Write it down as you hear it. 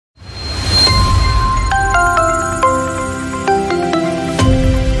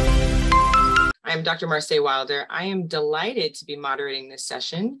I'm Dr. Marcee Wilder. I am delighted to be moderating this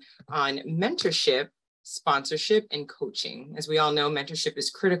session on mentorship, sponsorship, and coaching. As we all know, mentorship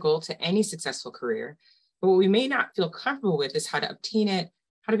is critical to any successful career, but what we may not feel comfortable with is how to obtain it,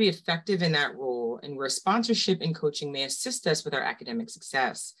 how to be effective in that role, and where sponsorship and coaching may assist us with our academic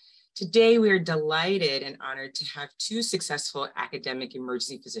success. Today, we are delighted and honored to have two successful academic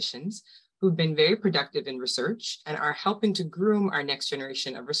emergency physicians who've been very productive in research and are helping to groom our next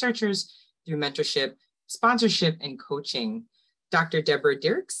generation of researchers through mentorship, sponsorship, and coaching. Dr. Deborah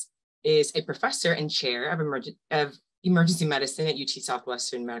Diercks is a professor and chair of emergency medicine at UT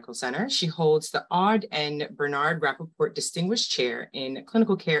Southwestern Medical Center. She holds the Aude and Bernard Rappaport Distinguished Chair in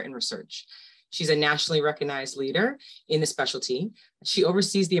Clinical Care and Research. She's a nationally recognized leader in the specialty. She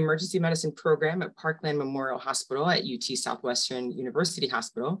oversees the emergency medicine program at Parkland Memorial Hospital at UT Southwestern University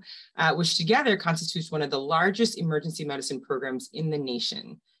Hospital, which together constitutes one of the largest emergency medicine programs in the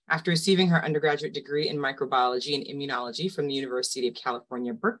nation. After receiving her undergraduate degree in microbiology and immunology from the University of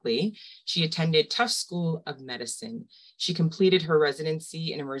California, Berkeley, she attended Tufts School of Medicine. She completed her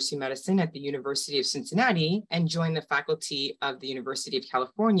residency in emergency medicine at the University of Cincinnati and joined the faculty of the University of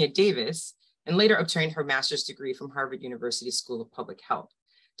California, Davis, and later obtained her master's degree from Harvard University School of Public Health.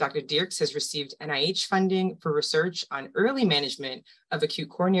 Dr. Diercks has received NIH funding for research on early management of acute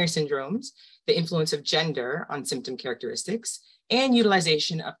coronary syndromes, the influence of gender on symptom characteristics, and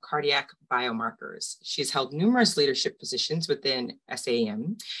utilization of cardiac biomarkers. She's held numerous leadership positions within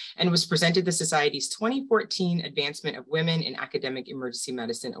SAM and was presented the Society's 2014 Advancement of Women in Academic Emergency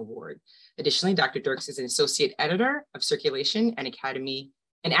Medicine Award. Additionally, Dr. Diercks is an associate editor of Circulation and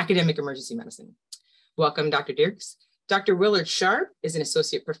Academic Emergency Medicine. Welcome, Dr. Diercks. Dr. Willard Sharp is an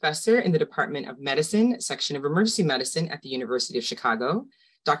associate professor in the Department of Medicine, Section of Emergency Medicine at the University of Chicago.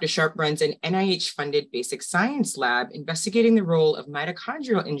 Dr. Sharp runs an NIH-funded basic science lab investigating the role of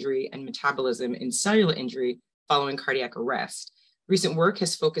mitochondrial injury and metabolism in cellular injury following cardiac arrest. Recent work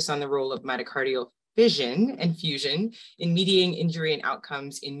has focused on the role of mitochondrial fission and fusion in mediating injury and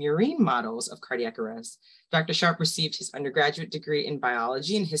outcomes in murine models of cardiac arrest. Dr. Sharp received his undergraduate degree in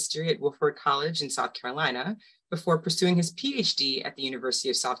biology and history at Wilford College in South Carolina before pursuing his PhD at the University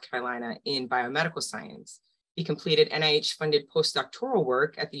of South Carolina in biomedical science. He completed NIH-funded postdoctoral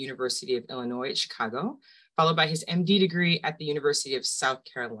work at the University of Illinois at Chicago, followed by his MD degree at the University of South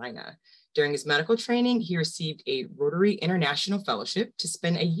Carolina. During his medical training, he received a Rotary International Fellowship to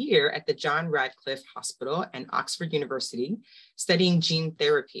spend a year at the John Radcliffe Hospital and Oxford University studying gene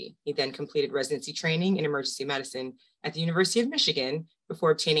therapy. He then completed residency training in emergency medicine at the University of Michigan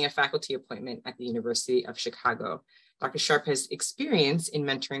before obtaining a faculty appointment at the University of Chicago. Dr. Sharp has experience in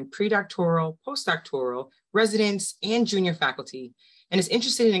mentoring predoctoral, postdoctoral, residents, and junior faculty, and is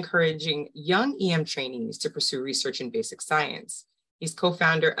interested in encouraging young EM trainees to pursue research in basic science. He's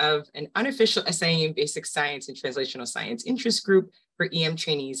co-founder of an unofficial SIM Basic Science and Translational Science interest group for EM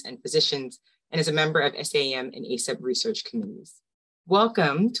trainees and physicians, and is a member of SAM and ACEP research committees.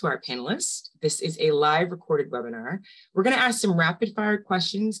 Welcome to our panelists. This is a live recorded webinar. We're going to ask some rapid fire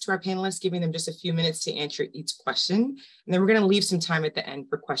questions to our panelists, giving them just a few minutes to answer each question. And then we're going to leave some time at the end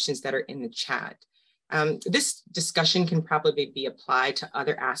for questions that are in the chat. This discussion can probably be applied to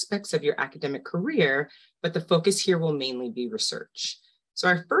other aspects of your academic career, but the focus here will mainly be research. So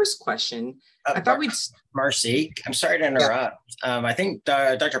our first question, I thought we'd... Marcee, I'm sorry to interrupt. Yeah. I think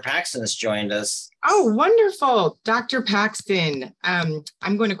Dr. Paxton has joined us. Oh, wonderful. Dr. Paxton. I'm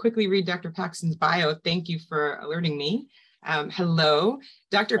going to quickly read Dr. Paxton's bio. Thank you for alerting me. Hello.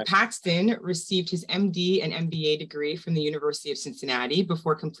 Dr. Paxton received his MD and MBA degree from the University of Cincinnati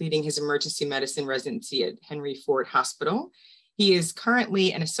before completing his emergency medicine residency at Henry Ford Hospital. He is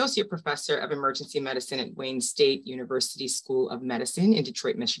currently an associate professor of emergency medicine at Wayne State University School of Medicine in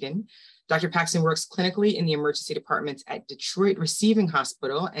Detroit, Michigan. Dr. Paxton works clinically in the emergency departments at Detroit Receiving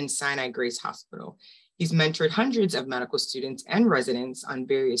Hospital and Sinai Grace Hospital. He's mentored hundreds of medical students and residents on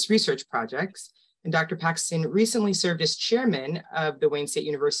various research projects. And Dr. Paxton recently served as chairman of the Wayne State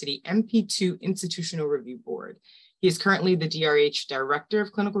University MP2 Institutional Review Board. He is currently the DRH Director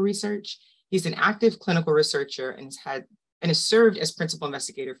of Clinical Research. He's an active clinical researcher and has served as principal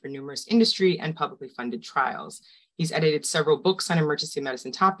investigator for numerous industry and publicly funded trials. He's edited several books on emergency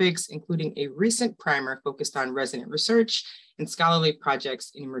medicine topics, including a recent primer focused on resident research and scholarly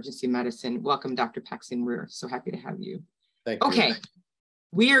projects in emergency medicine. Welcome, Dr. Paxton. We're so happy to have you. Thank you. Okay,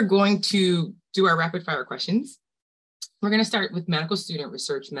 we are going to do our rapid fire questions. We're going to start with medical student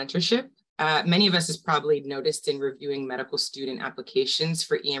research mentorship. Many of us has probably noticed in reviewing medical student applications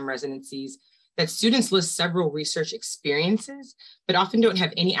for EM residencies that students list several research experiences, but often don't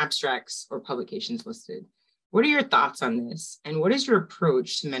have any abstracts or publications listed. What are your thoughts on this? And what is your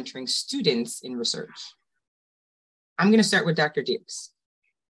approach to mentoring students in research? I'm going to start with Dr. Diercks.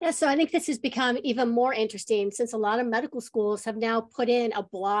 Yeah, so I think this has become even more interesting since a lot of medical schools have now put in a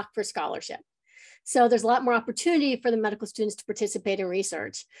block for scholarship. So there's a lot more opportunity for the medical students to participate in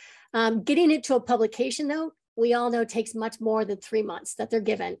research. Getting it to a publication, though, we all know takes much more than 3 months that they're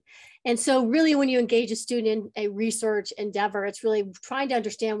given. And so really when you engage a student in a research endeavor, it's really trying to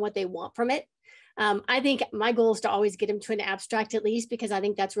understand what they want from it. I think my goal is to always get them to an abstract at least, because I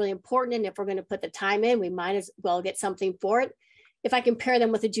think that's really important. And if we're going to put the time in, we might as well get something for it. If I can pair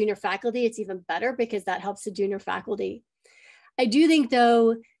them with a junior faculty, it's even better because that helps the junior faculty. I do think,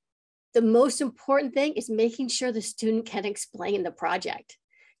 though, the most important thing is making sure the student can explain the project.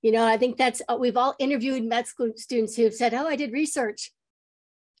 You know, I think that's, we've all interviewed med school students who've said, oh, I did research,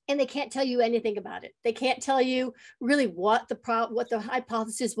 and they can't tell you anything about it. They can't tell you really what the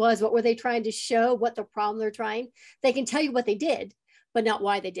hypothesis was, what were they trying to show, what the problem they're trying. They can tell you what they did, but not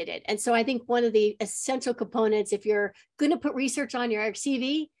why they did it. And so I think one of the essential components, if you're going to put research on your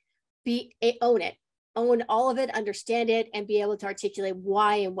CV, own it, own all of it, understand it, and be able to articulate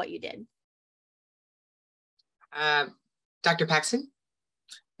why and what you did. Dr. Paxton?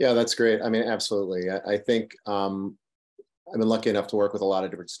 Yeah, that's great. I mean, absolutely. I think I've been lucky enough to work with a lot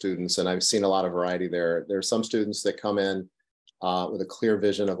of different students, and I've seen a lot of variety there. There are some students that come in with a clear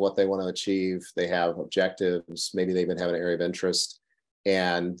vision of what they want to achieve. They have objectives. Maybe they even have an area of interest.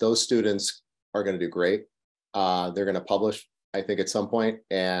 And those students are going to do great. They're going to publish, I think, at some point,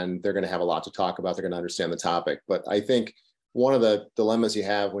 and they're going to have a lot to talk about. They're going to understand the topic. But I think one of the dilemmas you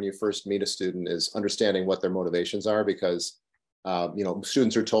have when you first meet a student is understanding what their motivations are, because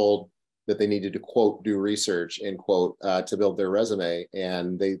students are told that they needed to, quote, do research, end quote, to build their resume.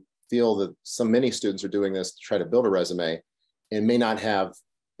 And they feel that many students are doing this to try to build a resume and may not have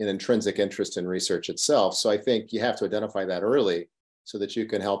an intrinsic interest in research itself. So I think you have to identify that early so that you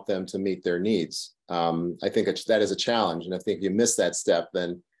can help them to meet their needs. I think that is a challenge. And I think if you miss that step,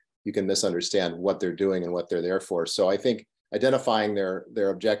 then you can misunderstand what they're doing and what they're there for. So I think identifying their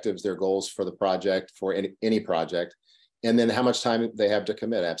objectives, their goals for the project, for any project, and then how much time they have to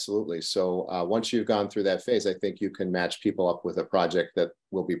commit. Absolutely. So once you've gone through that phase, I think you can match people up with a project that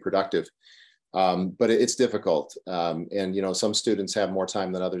will be productive. But it's difficult. And, some students have more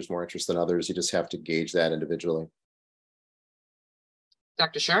time than others, more interest than others. You just have to gauge that individually.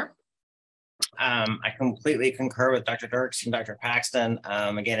 Dr. Sharp? I completely concur with Dr. Diercks and Dr. Paxton.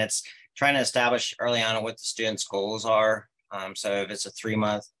 Again, it's trying to establish early on what the students' goals are. So if it's a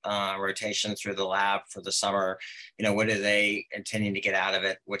 3-month rotation through the lab for the summer, what are they intending to get out of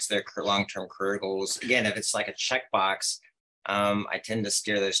it? What's their long-term career goals? Again, if it's like a checkbox, I tend to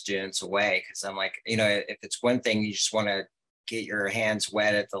steer those students away, because I'm like, if it's one thing you just want to get your hands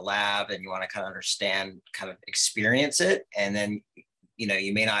wet at the lab and you want to kind of understand, kind of experience it, and then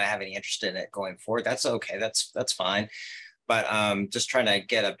you may not have any interest in it going forward. That's okay. That's fine. But just trying to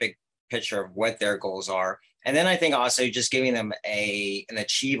get a big picture of what their goals are. And then I think also just giving them an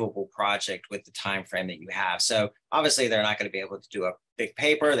achievable project with the time frame that you have. So obviously they're not going to be able to do a big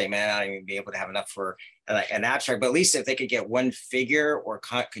paper. They may not even be able to have enough for an abstract, but at least if they could get one figure or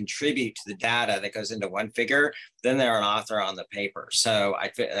contribute to the data that goes into one figure, then they're an author on the paper. So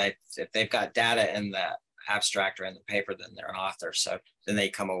if they've got data in the abstract or in the paper, then they're an author. So then they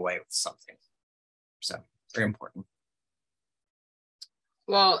come away with something. So very important.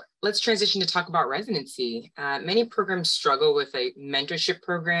 Well, let's transition to talk about residency. Many programs struggle with a mentorship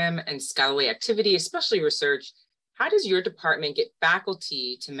program and scholarly activity, especially research. How does your department get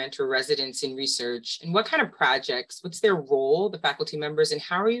faculty to mentor residents in research? And what kind of projects, what's their role, the faculty members, and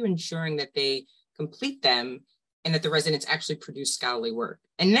how are you ensuring that they complete them and that the residents actually produce scholarly work?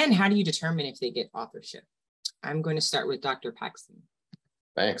 And then how do you determine if they get authorship? I'm going to start with Dr. Paxton.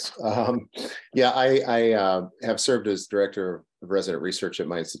 Thanks. I have served as director of resident research at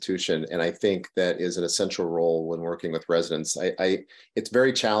my institution, and I think that is an essential role when working with residents. It's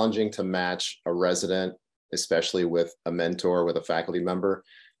very challenging to match a resident, especially with a mentor, with a faculty member.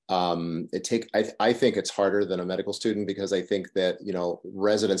 I think it's harder than a medical student, because I think that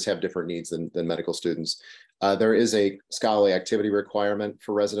residents have different needs than medical students. There is a scholarly activity requirement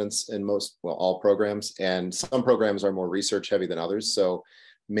for residents in all programs, and some programs are more research heavy than others. So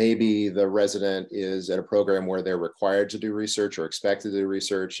maybe the resident is at a program where they're required to do research or expected to do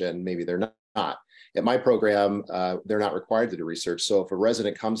research, and maybe they're not. At my program, they're not required to do research. So if a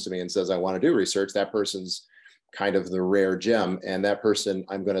resident comes to me and says, I want to do research, that person's kind of the rare gem. And that person,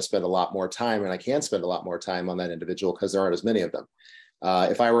 I'm going to spend a lot more time, and I can spend a lot more time on that individual because there aren't as many of them.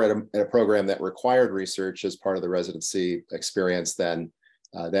 If I were at a program that required research as part of the residency experience, then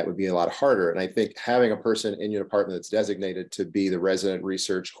that would be a lot harder. And I think having a person in your department that's designated to be the resident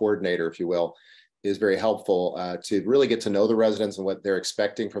research coordinator, if you will, is very helpful to really get to know the residents and what they're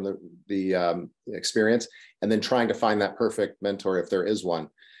expecting from the experience, and then trying to find that perfect mentor if there is one.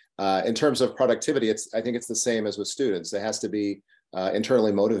 In terms of productivity, I think it's the same as with students. It has to be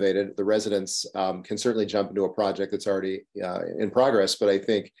internally motivated. The residents can certainly jump into a project that's already in progress, but I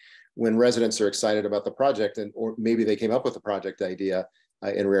think when residents are excited about the project, or maybe they came up with a project idea,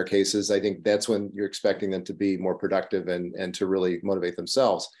 in rare cases, I think that's when you're expecting them to be more productive and to really motivate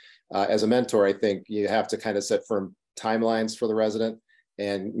themselves. As a mentor, I think you have to kind of set firm timelines for the resident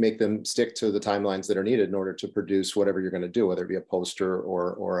and make them stick to the timelines that are needed in order to produce whatever you're going to do, whether it be a poster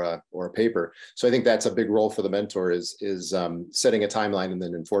or a paper. So I think that's a big role for the mentor is setting a timeline and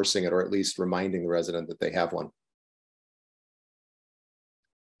then enforcing it, or at least reminding the resident that they have one.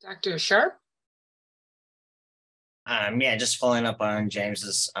 Dr. Sharp? Yeah, just following up on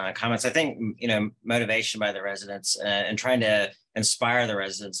James's comments, I think, motivation by the residents and trying to inspire the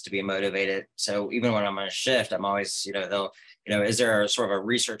residents to be motivated. So even when I'm on a shift, I'm always, is there a sort of a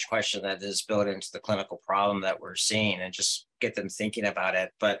research question that is built into the clinical problem that we're seeing, and just get them thinking about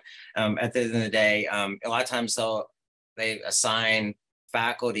it. But at the end of the day, a lot of times they assign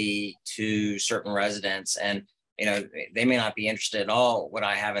faculty to certain residents, and they may not be interested at all what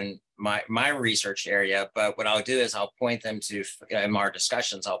I have in my research area, but what I'll do is I'll point them to, in our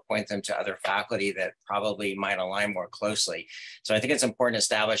discussions, I'll point them to other faculty that probably might align more closely. So I think it's important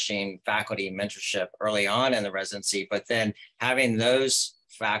establishing faculty mentorship early on in the residency, but then having those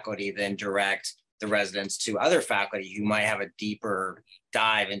faculty then direct the residents to other faculty who might have a deeper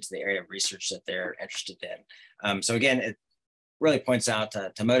dive into the area of research that they're interested in. So again, it really points out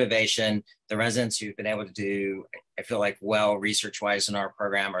to motivation. The residents who've been able to do, I feel like, well research-wise in our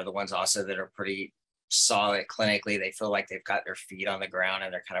program are the ones also that are pretty solid clinically. They feel like they've got their feet on the ground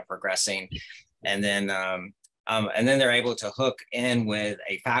and they're kind of progressing. And then they're able to hook in with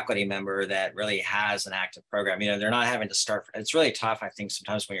a faculty member that really has an active program. They're not having to start. It's really tough, I think,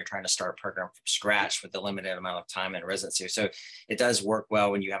 sometimes when you're trying to start a program from scratch with the limited amount of time in residency. So it does work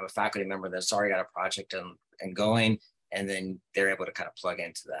well when you have a faculty member that's already got a project and going, and then they're able to kind of plug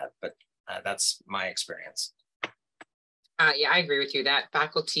into that. But that's my experience. Yeah, I agree with you. That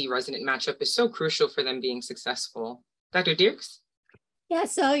faculty resident matchup is so crucial for them being successful. Dr. Diercks? Yeah,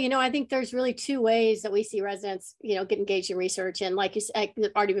 so, I think there's really two ways that we see residents, get engaged in research. And like you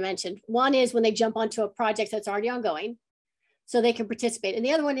already mentioned, one is when they jump onto a project that's already ongoing, so they can participate. And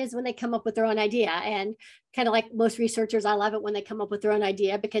the other one is when they come up with their own idea. And kind of like most researchers, I love it when they come up with their own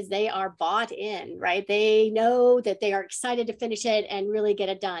idea, because they are bought in, right? They know that they are excited to finish it and really get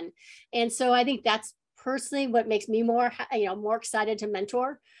it done. And so I think that's personally what makes me more excited to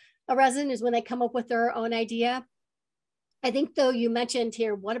mentor a resident, is when they come up with their own idea. I think, though, you mentioned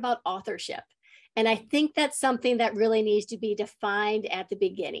here, what about authorship? And I think that's something that really needs to be defined at the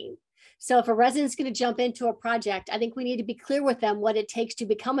beginning. So if a resident's going to jump into a project, I think we need to be clear with them what it takes to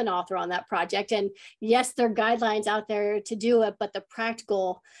become an author on that project. And yes, there are guidelines out there to do it, but the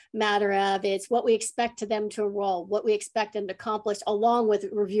practical matter of it's what we expect them to enroll, what we expect them to accomplish, along with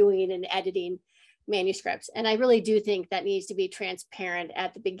reviewing and editing manuscripts. And I really do think that needs to be transparent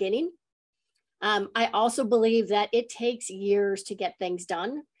at the beginning. I also believe that it takes years to get things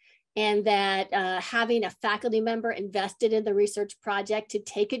done, and that having a faculty member invested in the research project to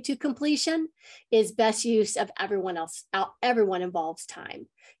take it to completion is best use of everyone involved's time.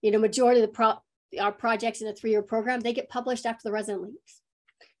 Majority of our projects in a 3-year program, they get published after the resident leaves,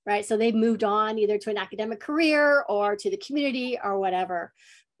 right? So they've moved on either to an academic career or to the community or whatever.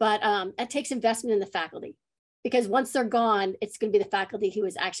 But it takes investment in the faculty, because once they're gone, it's going to be the faculty who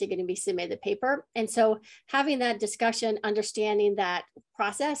is actually going to be submitting the paper. And so having that discussion, understanding that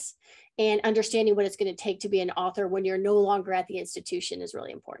process, and understanding what it's going to take to be an author when you're no longer at the institution is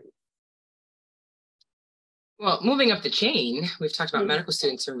really important. Well, moving up the chain, we've talked about medical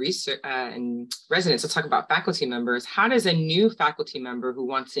students and research and residents. Let's talk about faculty members. How does a new faculty member who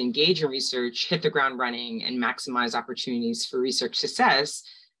wants to engage in research hit the ground running and maximize opportunities for research success,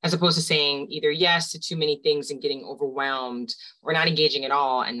 as opposed to saying either yes to too many things and getting overwhelmed, or not engaging at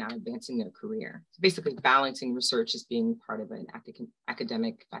all and not advancing their career? So basically balancing research as being part of an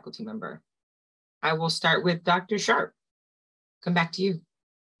academic faculty member. I will start with Dr. Sharp. Come back to you.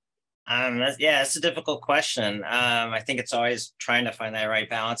 It's a difficult question. I think it's always trying to find that right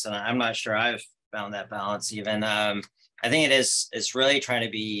balance, and I'm not sure I've found that balance even. I think it's really trying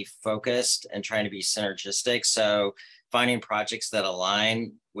to be focused and trying to be synergistic. So finding projects that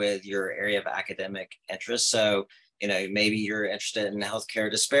align with your area of academic interest. So, maybe you're interested in healthcare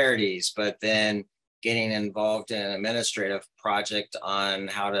disparities, but then getting involved in an administrative project on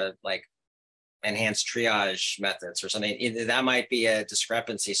how to like enhance triage methods or something. That might be a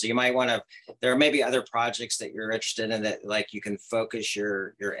discrepancy. So you might want to, there may be other projects that you're interested in that like you can focus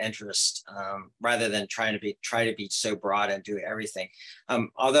your interest rather than try to be so broad and do everything.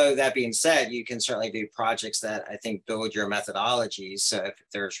 Although that being said, you can certainly do projects that I think build your methodologies. So if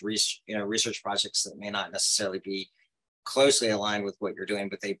there's research projects that may not necessarily be closely aligned with what you're doing,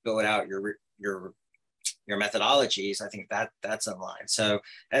 but they build out your methodologies, I think that's in line. So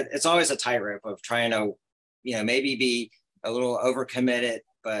it's always a tightrope of trying to, maybe be a little overcommitted,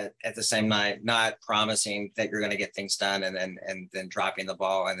 but at the same time, not promising that you're going to get things done and then dropping the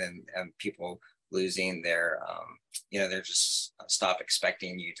ball and people losing their, they're just stop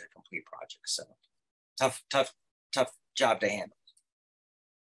expecting you to complete projects. So tough job to handle.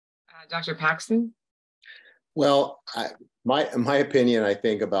 Dr. Paxton? Well, my opinion, I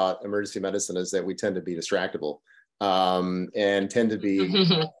think, about emergency medicine is that we tend to be distractible and tend to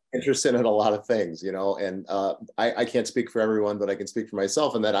be interested in a lot of things, and I can't speak for everyone, but I can speak for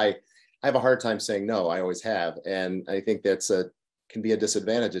myself, and that I have a hard time saying no. I always have. And I think can be a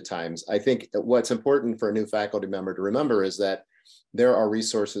disadvantage at times. I think what's important for a new faculty member to remember is that there are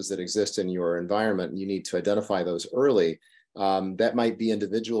resources that exist in your environment. You need to identify those early. That might be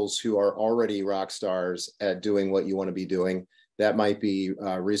individuals who are already rock stars at doing what you want to be doing. That might be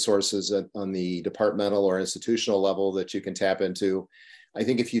resources on the departmental or institutional level that you can tap into. I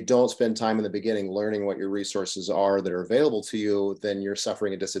think if you don't spend time in the beginning learning what your resources are that are available to you, then you're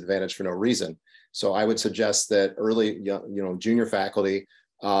suffering a disadvantage for no reason. So I would suggest that early, junior faculty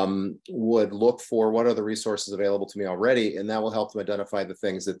would look for what are the resources available to me already, and that will help them identify the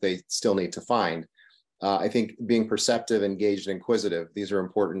things that they still need to find. I think being perceptive, engaged, and inquisitive, these are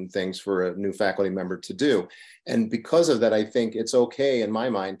important things for a new faculty member to do. And because of that, I think it's okay in my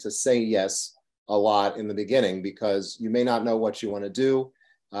mind to say yes a lot in the beginning, because you may not know what you want to do.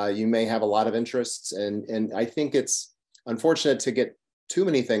 You may have a lot of interests. And I think it's unfortunate to get too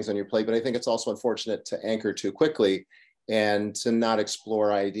many things on your plate, but I think it's also unfortunate to anchor too quickly and to not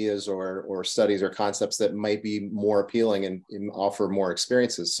explore ideas or studies or concepts that might be more appealing and offer more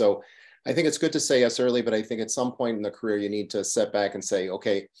experiences. So I think it's good to say yes early, but I think at some point in the career, you need to step back and say,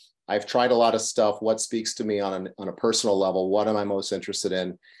 okay, I've tried a lot of stuff. What speaks to me on a personal level? What am I most interested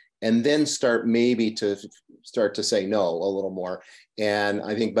in? And then start to say no a little more. And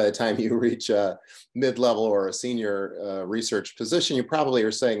I think by the time you reach a mid-level or a senior research position, you probably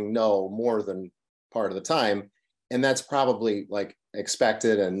are saying no more than part of the time. And that's probably like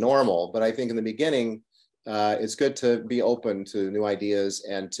expected and normal. But I think in the beginning, it's good to be open to new ideas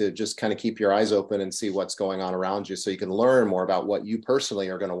and to just kind of keep your eyes open and see what's going on around you so you can learn more about what you personally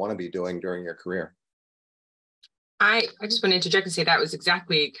are going to want to be doing during your career. I just want to interject and say that was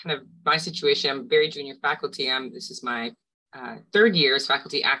exactly kind of my situation. I'm very junior faculty. This is my third year as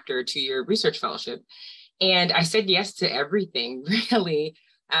faculty after a 2-year research fellowship. And I said yes to everything, really.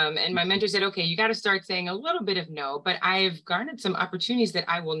 And my mentor said, okay, you got to start saying a little bit of no, but I've garnered some opportunities that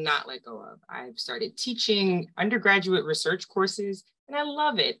I will not let go of. I've started teaching undergraduate research courses, and I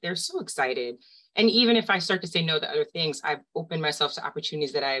love it. They're so excited. And even if I start to say no to other things, I've opened myself to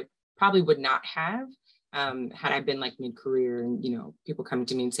opportunities that I probably would not have had I been like mid-career and, people coming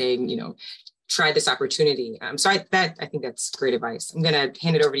to me and saying, try this opportunity. So I think that's great advice. I'm going to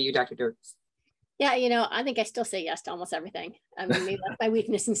hand it over to you, Dr. Diercks. Yeah, I think I still say yes to almost everything. I mean, maybe that's my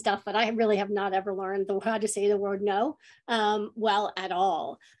weakness and stuff, but I really have not ever learned how to say the word no well at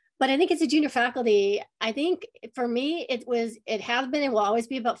all. But I think as a junior faculty, I think for me, it has been and will always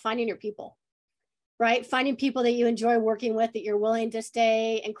be about finding your people, right? Finding people that you enjoy working with, that you're willing to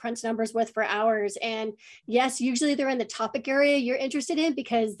stay and crunch numbers with for hours. And yes, usually they're in the topic area you're interested in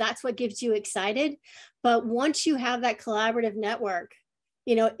because that's what gives you excited. But once you have that collaborative network,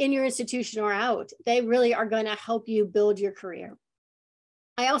 in your institution or out, they really are going to help you build your career.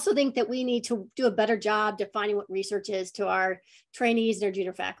 I also think that we need to do a better job defining what research is to our trainees and our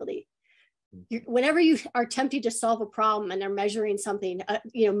junior faculty. Whenever you are attempting to solve a problem and are measuring something,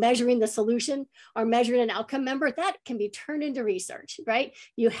 measuring the solution or measuring an outcome member, that can be turned into research, right?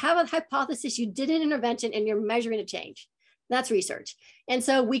 You have a hypothesis, you did an intervention, and you're measuring a change. That's research. And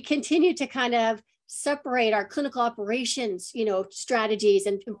so we continue to kind of separate our clinical operations, strategies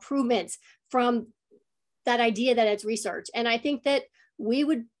and improvements from that idea that it's research. And I think that we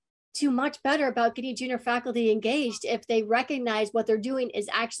would do much better about getting junior faculty engaged if they recognize what they're doing is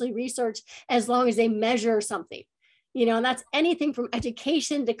actually research, as long as they measure something, and that's anything from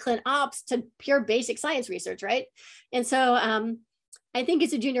education to clin ops to pure basic science research, right? And so I think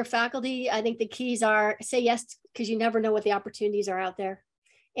as a junior faculty, I think the keys are say yes, because you never know what the opportunities are out there.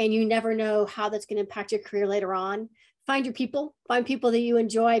 and you never know how that's going to impact your career later on. Find your people, find people that you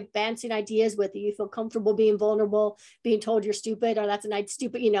enjoy bouncing ideas with, that you feel comfortable being vulnerable, being told you're stupid, or that's a night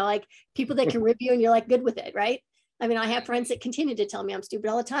stupid, like people that can rip you and you're like good with it, right? I mean, I have friends that continue to tell me I'm stupid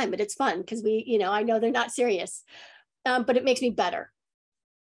all the time, but it's fun because I know they're not serious, but it makes me better.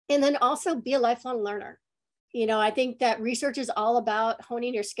 And then also be a lifelong learner. I think that research is all about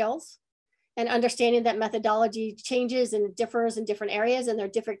honing your skills and understanding that methodology changes and differs in different areas, and there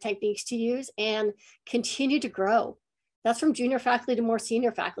are different techniques to use, and continue to grow. That's from junior faculty to more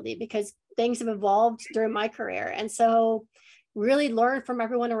senior faculty, because things have evolved during my career. And so really learn from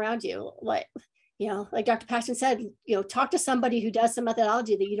everyone around you. Like Dr. Paxton said, talk to somebody who does some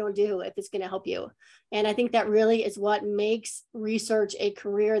methodology that you don't do if it's going to help you. And I think that really is what makes research a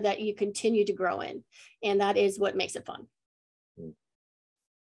career that you continue to grow in. And that is what makes it fun.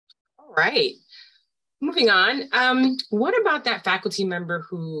 All right. Moving on. What about that faculty member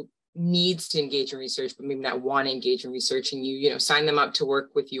who needs to engage in research, but maybe not want to engage in research, and you sign them up to work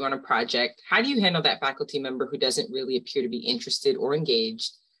with you on a project? How do you handle that faculty member who doesn't really appear to be interested or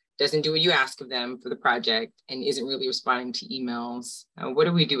engaged, doesn't do what you ask of them for the project, and isn't really responding to emails? What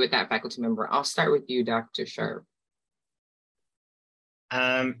do we do with that faculty member? I'll start with you, Dr. Sharp.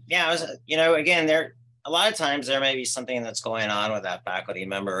 Again, a lot of times there may be something that's going on with that faculty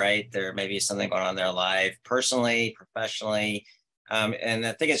member, right? There may be something going on in their life, personally, professionally. And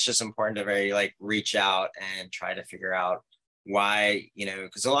I think it's just important to reach out and try to figure out why,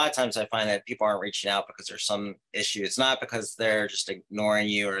 because a lot of times I find that people aren't reaching out because there's some issue. It's not because they're just ignoring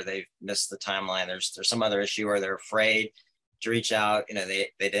you or they've missed the timeline. There's some other issue, or they're afraid to reach out. They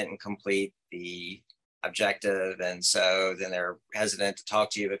didn't complete the objective, and so then they're hesitant to talk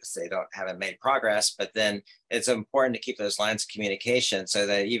to you because they haven't made progress. But then it's important to keep those lines of communication, so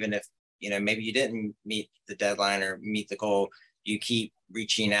that even if maybe you didn't meet the deadline or meet the goal, you keep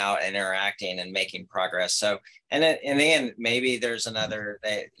reaching out and interacting and making progress. So, and then in the end, maybe there's another,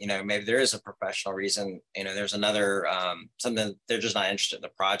 maybe there is a professional reason, there's another, something, they're just not interested in the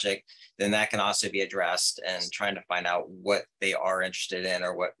project, then that can also be addressed, and trying to find out what they are interested in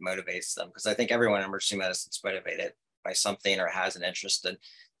or what motivates them. Because I think everyone in emergency medicine is motivated by something or has an interest in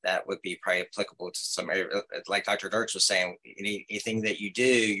that would be probably applicable to some area. Like Dr. Diercks was saying, anything that you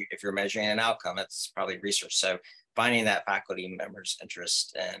do, if you're measuring an outcome, it's probably research. So finding that faculty member's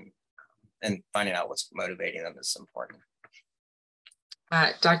interest and finding out what's motivating them is important.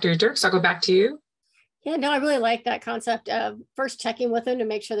 Dr. Diercks, I'll go back to you. Yeah, no, I really like that concept of first checking with them to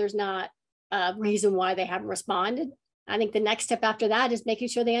make sure there's not a reason why they haven't responded. I think the next step after that is making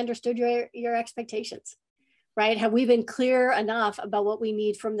sure they understood your expectations, right? Have we been clear enough about what we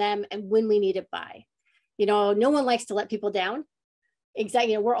need from them and when we need it by? No one likes to let people down.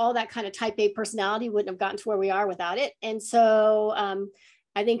 Exactly. We're all that kind of type A personality, wouldn't have gotten to where we are without it. And so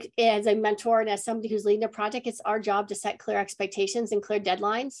I think as a mentor and as somebody who's leading a project, it's our job to set clear expectations and clear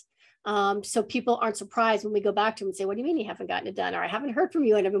deadlines. So people aren't surprised when we go back to them and say, what do you mean you haven't gotten it done? Or I haven't heard from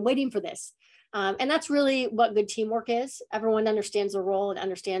you and I've been waiting for this. And that's really what good teamwork is. Everyone understands their role and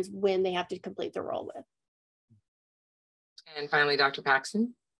understands when they have to complete their role with. And finally, Dr.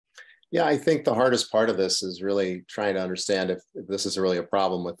 Paxton. Yeah, I think the hardest part of this is really trying to understand if this is really a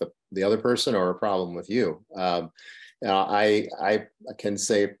problem with the other person or a problem with you. I can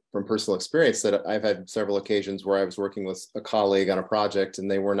say from personal experience that I've had several occasions where I was working with a colleague on a project and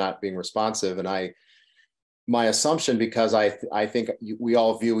they were not being responsive. And my assumption, because I think we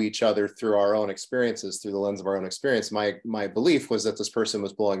all view each other through our own experiences, through the lens of our own experience, my belief was that this person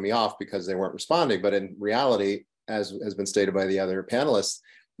was blowing me off because they weren't responding. But in reality, as has been stated by the other panelists,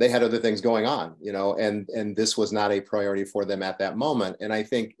 they had other things going on, and this was not a priority for them at that moment. And I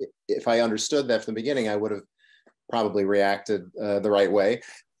think if I understood that from the beginning, I would have probably reacted the right way.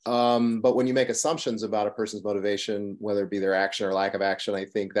 But when you make assumptions about a person's motivation, whether it be their action or lack of action, I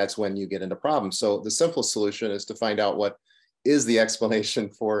think that's when you get into problems. So the simplest solution is to find out what is the explanation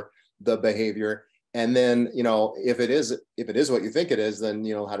for the behavior. And then, if it is what you think it is, then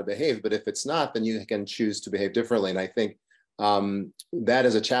you know how to behave. But if it's not, then you can choose to behave differently. And I think that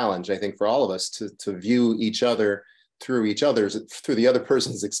is a challenge, I think, for all of us to view each other through the other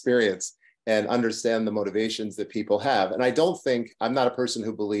person's experience and understand the motivations that people have. And I'm not a person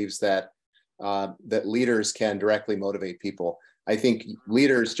who believes that leaders can directly motivate people. I think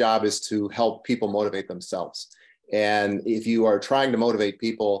leaders' job is to help people motivate themselves. And if you are trying to motivate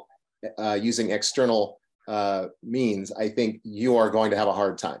people using external means, I think you are going to have a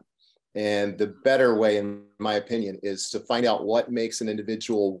hard time. And the better way, in my opinion, is to find out what makes an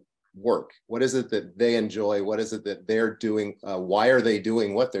individual work. What is it that they enjoy? What is it that they're doing? Why are they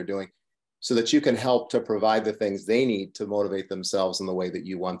doing what they're doing? so that you can help to provide the things they need to motivate themselves in the way that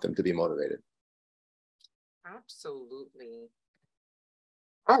you want them to be motivated. Absolutely.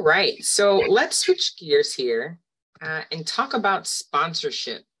 All right, so let's switch gears here and talk about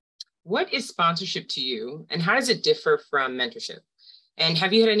sponsorship. What is sponsorship to you, and how does it differ from mentorship? And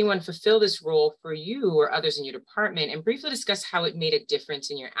have you had anyone fulfill this role for you or others in your department? And briefly discuss how it made a difference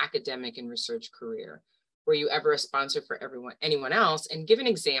in your academic and research career. Were you ever a sponsor for anyone else? And give an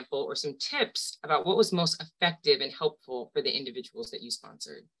example or some tips about what was most effective and helpful for the individuals that you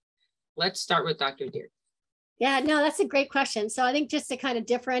sponsored. Let's start with Dr. Diercks. Yeah, no, that's a great question. So I think just to kind of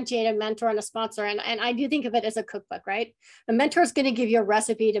differentiate a mentor and a sponsor, and I do think of it as a cookbook, right? A mentor is going to give you a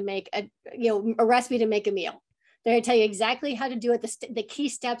recipe to make a meal. They're going to tell you exactly how to do it. The key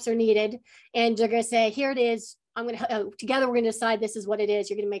steps are needed, and they're going to say, here it is. Together we're going to decide this is what it is.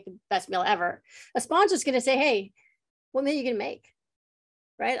 You're going to make the best meal ever. A sponsor is going to say, hey, what meal are you going to make?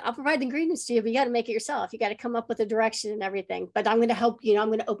 Right? I'll provide the ingredients to you, but you got to make it yourself. You got to come up with a direction and everything, but I'm going to help you. I'm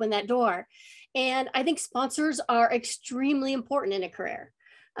going to open that door. And I think sponsors are extremely important in a career.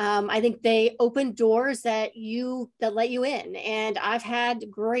 I think they open doors that let you in. And I've had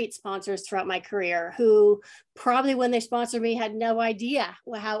great sponsors throughout my career who probably when they sponsored me had no idea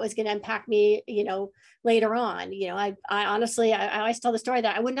how it was going to impact me, later on. I honestly, I always tell the story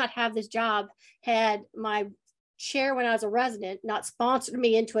that I would not have this job had my chair when I was a resident not sponsored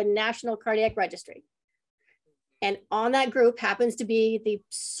me into a national cardiac registry. And on that group happens to be the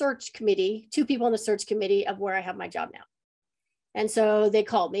search committee, 2 people on the search committee of where I have my job now. And so they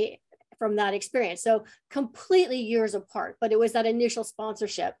called me from that experience. So completely years apart, but it was that initial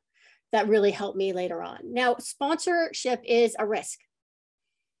sponsorship that really helped me later on. Now, sponsorship is a risk,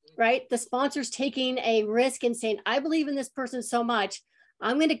 right? The sponsor's taking a risk and saying, I believe in this person so much,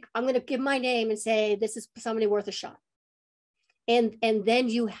 I'm gonna give my name and say, this is somebody worth a shot. And then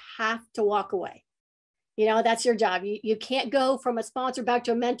you have to walk away. That's your job. You can't go from a sponsor back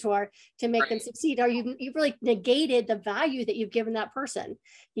to a mentor to make them succeed, or you've really negated the value that you've given that person.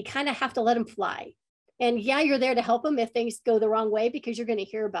 You kind of have to let them fly. And yeah, you're there to help them if things go the wrong way because you're going to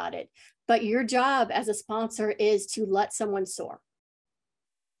hear about it. But your job as a sponsor is to let someone soar.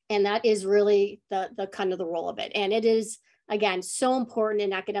 And that is really the kind of the role of it. And it is, again, so important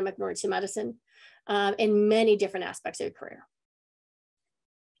in academic emergency medicine in many different aspects of your career.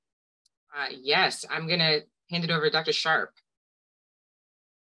 Yes, I'm going to hand it over to Dr. Sharp.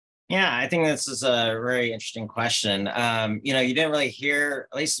 Yeah, I think this is a very interesting question. You didn't really hear,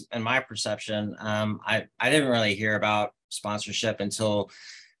 at least in my perception, I didn't really hear about sponsorship until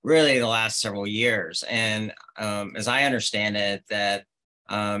really the last several years. And as I understand it, that,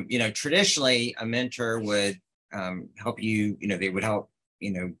 traditionally a mentor would help you, they would help,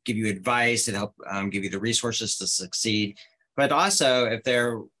 give you advice and help give you the resources to succeed. But also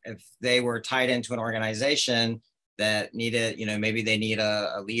if they were tied into an organization that needed, maybe they need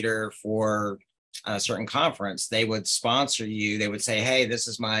a leader for a certain conference, they would sponsor you. They would say, hey, this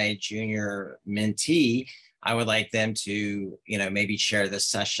is my junior mentee. I would like them to, maybe share this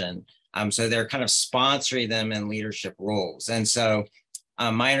session. So they're kind of sponsoring them in leadership roles. And so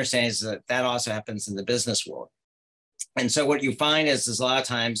my understanding is that also happens in the business world. And so what you find is a lot of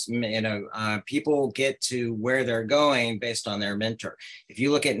times, people get to where they're going based on their mentor. If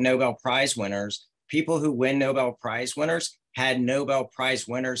you look at Nobel Prize winners, people who win Nobel Prize winners had Nobel Prize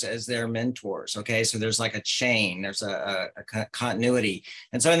winners as their mentors. Okay, so there's like a chain, there's a continuity.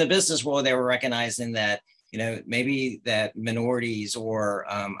 And so in the business world, they were recognizing that, maybe that minorities or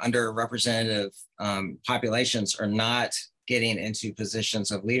underrepresented populations are not getting into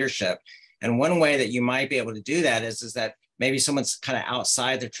positions of leadership. And one way that you might be able to do that is that maybe someone's kind of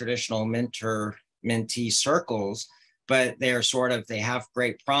outside the traditional mentor-mentee circles, but they have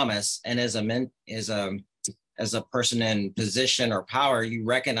great promise. And as a person in position or power, you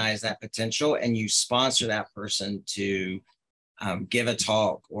recognize that potential and you sponsor that person to give a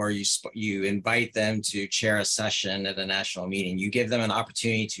talk, or you invite them to chair a session at a national meeting. You give them an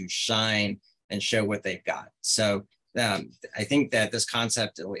opportunity to shine and show what they've got. So I think that this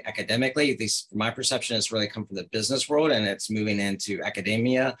concept academically, at least from my perception, has really come from the business world and it's moving into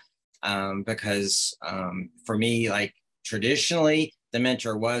academia because for me, like traditionally, the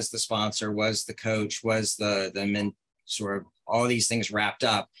mentor was the sponsor, was the coach, was the sort of all these things wrapped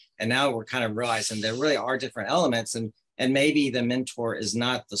up. And now we're kind of realizing there really are different elements, and maybe the mentor is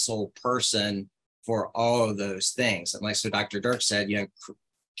not the sole person for all of those things. And like so Dr. Diercks said,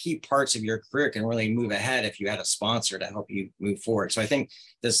 key parts of your career can really move ahead if you had a sponsor to help you move forward. So I think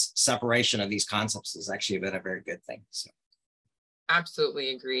this separation of these concepts has actually been a very good thing. So.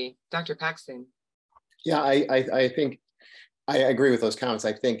 Absolutely agree. Dr. Paxton. Yeah, I think I agree with those comments.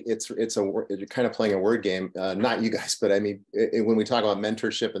 I think you're kind of playing a word game, not you guys, but I mean, when we talk about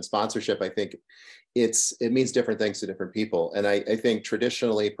mentorship and sponsorship, I think it means different things to different people. And I think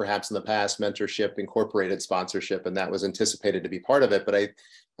traditionally, perhaps in the past, mentorship incorporated sponsorship, and that was anticipated to be part of it. But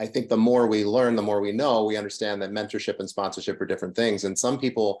I think the more we learn, the more we know, we understand that mentorship and sponsorship are different things. And some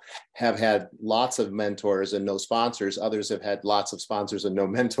people have had lots of mentors and no sponsors. Others have had lots of sponsors and no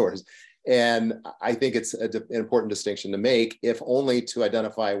mentors. And I think it's an important distinction to make, if only to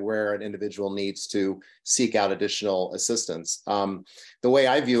identify where an individual needs to seek out additional assistance. The way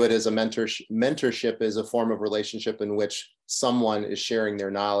I view it is mentorship is a form of relationship in which someone is sharing their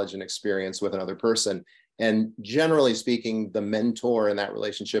knowledge and experience with another person. And generally speaking, the mentor in that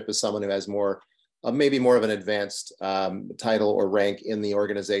relationship is someone who has maybe more of an advanced title or rank in the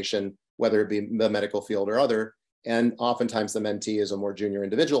organization, whether it be the medical field or other. And oftentimes the mentee is a more junior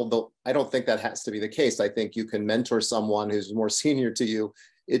individual, though I don't think that has to be the case. I think you can mentor someone who's more senior to you.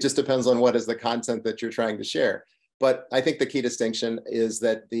 It just depends on what is the content that you're trying to share. But I think the key distinction is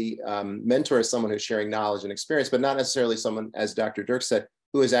that the mentor is someone who's sharing knowledge and experience, but not necessarily someone, as Dr. Diercks said,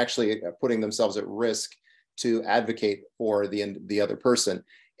 who is actually putting themselves at risk to advocate for the other person.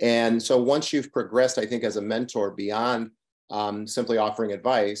 And so once you've progressed, I think, as a mentor beyond simply offering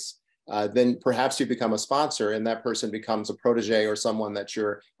advice, then perhaps you become a sponsor, and that person becomes a protege or someone that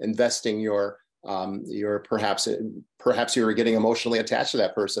you're investing perhaps you're getting emotionally attached to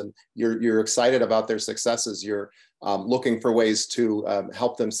that person. You're excited about their successes. You're looking for ways to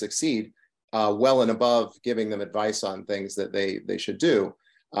help them succeed, well and above giving them advice on things that they should do.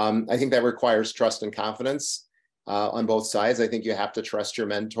 I think that requires trust and confidence on both sides. I think you have to trust your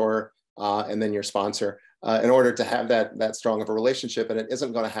mentor and then your sponsor in order to have that strong of a relationship. And it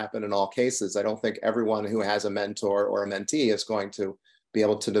isn't going to happen in all cases. I don't think everyone who has a mentor or a mentee is going to be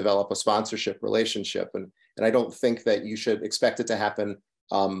able to develop a sponsorship relationship. And I don't think that you should expect it to happen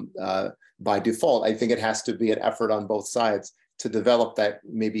by default. I think it has to be an effort on both sides to develop that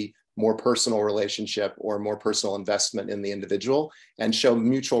maybe more personal relationship or more personal investment in the individual, and show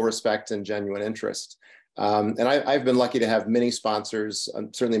mutual respect and genuine interest. And I've been lucky to have many sponsors,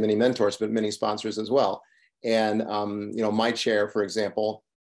 certainly many mentors, but many sponsors as well. And my chair, for example,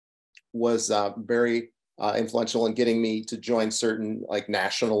 was very influential in getting me to join certain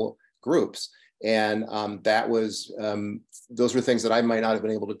national groups. And those were things that I might not have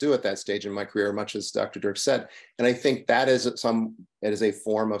been able to do at that stage in my career, much as Dr. Diercks said. And I think that is a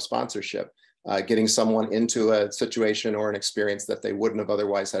form of sponsorship, getting someone into a situation or an experience that they wouldn't have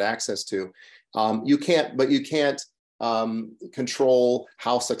otherwise had access to. You can't control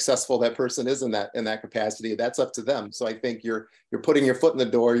how successful that person is in that capacity. That's up to them. So I think you're putting your foot in the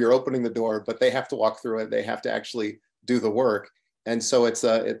door, you're opening the door, but they have to walk through it. They have to actually do the work. And so it's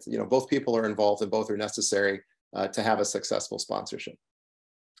both people are involved and both are necessary to have a successful sponsorship.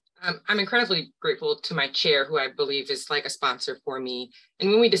 I'm incredibly grateful to my chair, who I believe is like a sponsor for me. And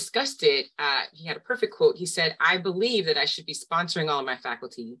when we discussed it, he had a perfect quote. He said, "I believe that I should be sponsoring all of my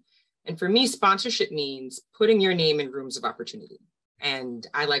faculty. And for me, sponsorship means putting your name in rooms of opportunity." And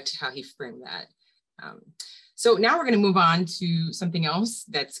I liked how he framed that. So now we're going to move on to something else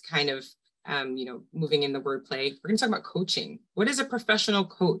that's kind of, moving in the wordplay. We're going to talk about coaching. What is a professional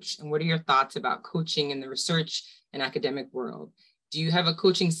coach? And what are your thoughts about coaching in the research and academic world? Do you have a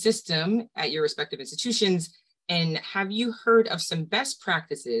coaching system at your respective institutions? And have you heard of some best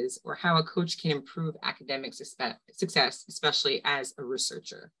practices or how a coach can improve academic success, especially as a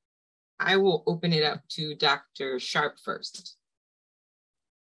researcher? I will open it up to Dr. Sharp first.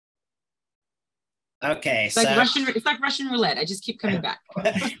 Okay, it's like Russian roulette. I just keep coming back.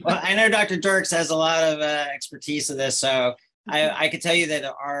 Well, I know Dr. Diercks has a lot of expertise in this, so I could tell you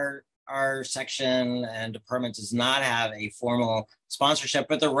that our section and department does not have a formal sponsorship,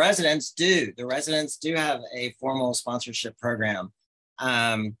 but the residents do. The residents do have a formal sponsorship program.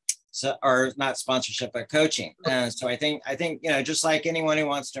 Or not sponsorship, but coaching. So I think, just like anyone who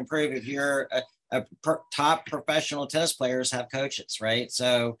wants to improve, if you're top professional tennis players have coaches, right?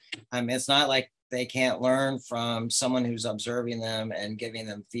 So it's not like they can't learn from someone who's observing them and giving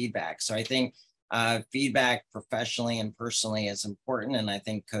them feedback. So I think feedback professionally and personally is important. And I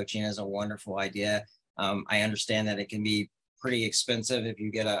think coaching is a wonderful idea. I understand that it can be pretty expensive if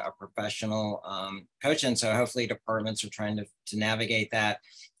you get a professional coach. And so hopefully departments are trying to navigate that.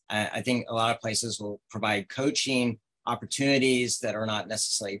 I think a lot of places will provide coaching opportunities that are not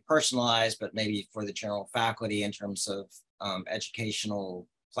necessarily personalized, but maybe for the general faculty in terms of educational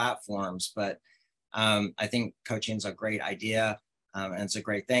platforms. But I think coaching is a great idea and it's a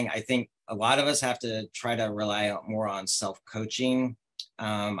great thing. I think a lot of us have to try to rely more on self-coaching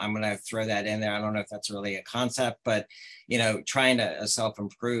I'm going to throw that in there. I don't know if that's really a concept, but, you know, trying to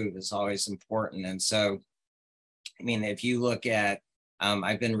self-improve is always important. And so, I mean, if you look at,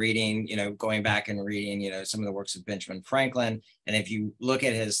 I've been reading, you know, going back and reading, you know, some of the works of Benjamin Franklin. And if you look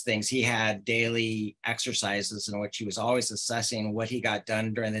at his things, he had daily exercises in which he was always assessing what he got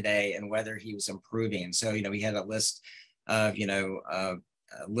done during the day and whether he was improving. So, you know, he had a list of, you know, a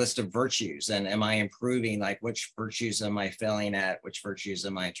list of virtues, and am I improving? Like, which virtues am I failing at? Which virtues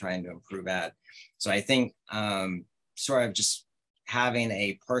am I trying to improve at? So I think sort of just having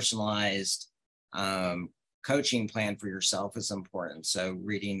a personalized coaching plan for yourself is important. So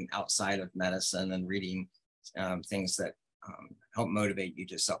reading outside of medicine and reading things that help motivate you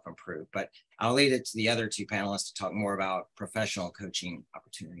to self-improve. But I'll leave it to the other two panelists to talk more about professional coaching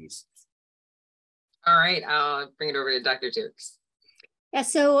opportunities. All right, I'll bring it over to Dr. Diercks. Yeah,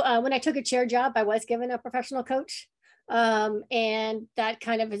 so when I took a chair job, I was given a professional coach. And that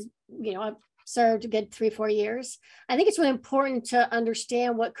kind of is, you know, I've served a good 3-4 years. I think it's really important to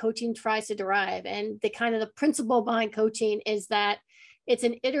understand what coaching tries to derive. And the kind of the principle behind coaching is that it's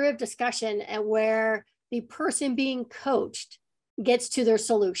an iterative discussion and where the person being coached gets to their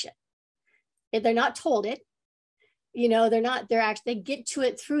solution. If they're not told it, you know, they get to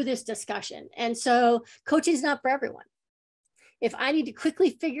it through this discussion. And so coaching is not for everyone. If I need to quickly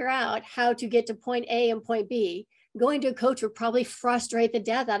figure out how to get to point A and point B, going to a coach would probably frustrate the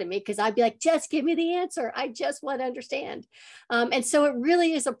death out of me because I'd be like, just give me the answer. I just want to understand. And so it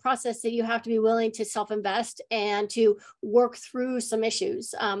really is a process that you have to be willing to self-invest and to work through some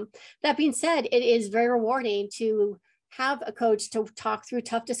issues. That being said, it is very rewarding to have a coach to talk through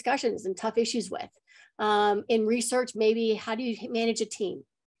tough discussions and tough issues with. In research, maybe how do you manage a team?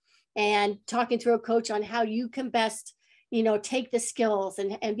 And talking through a coach on how you can best, you know, take the skills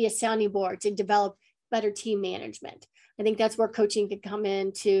and be a sounding board to develop better team management. I think that's where coaching can come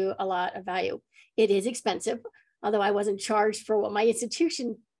into a lot of value. It is expensive, although I wasn't charged for what my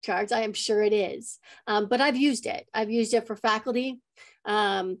institution charged. I am sure it is, but I've used it. I've used it for faculty.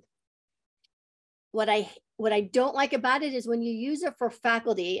 What I don't like about it is when you use it for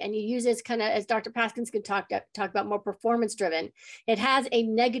faculty and you use it as kind of, as Dr. Paxton could talk about, more performance driven, it has a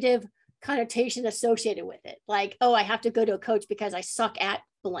negative connotation associated with it. Like, oh, I have to go to a coach because I suck at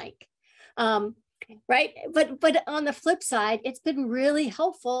blank. Right. But on the flip side, it's been really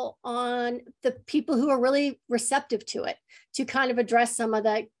helpful on the people who are really receptive to it to kind of address some of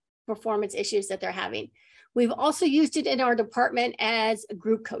the performance issues that they're having. We've also used it in our department as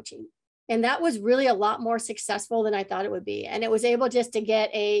group coaching. And that was really a lot more successful than I thought it would be. And it was able just to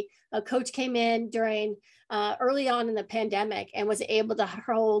get a coach came in during early on in the pandemic and was able to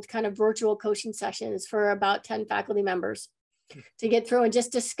hold kind of virtual coaching sessions for about 10 faculty members to get through and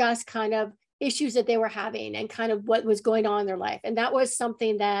just discuss kind of issues that they were having and kind of what was going on in their life. And that was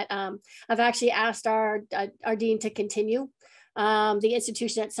something that I've actually asked our dean to continue. The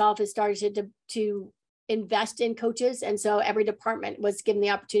institution itself has started to invest in coaches. And so every department was given the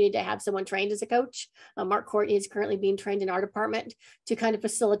opportunity to have someone trained as a coach. Mark Courtney is currently being trained in our department to kind of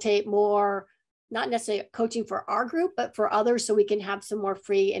facilitate more, not necessarily coaching for our group, but for others, so we can have some more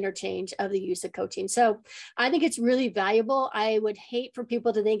free interchange of the use of coaching. So I think it's really valuable. I would hate for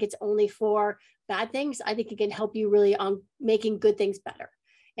people to think it's only for bad things. I think it can help you really on making good things better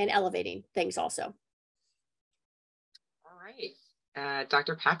and elevating things also. All right,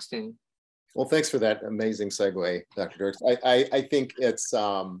 Dr. Paxton. Well, thanks for that amazing segue, Dr. Diercks. I think it's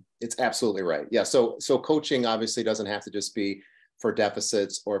absolutely right. Yeah. So coaching obviously doesn't have to just be for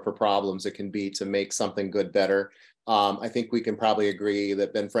deficits or for problems. It can be to make something good better. I think we can probably agree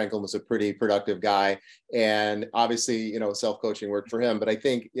that Ben Franklin was a pretty productive guy, and obviously, you know, self-coaching worked for him. But I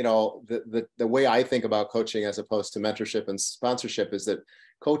think, you know, the way I think about coaching as opposed to mentorship and sponsorship is that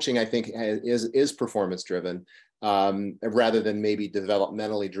coaching, I think, is performance driven. Rather than maybe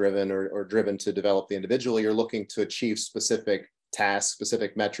developmentally driven or driven to develop the individual. You're looking to achieve specific tasks,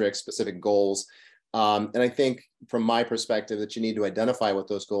 specific metrics, specific goals. And I think from my perspective that you need to identify what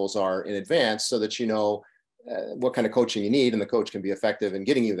those goals are in advance so that you know what kind of coaching you need, and the coach can be effective in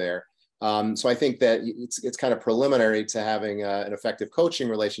getting you there. So I think that it's kind of preliminary to having an effective coaching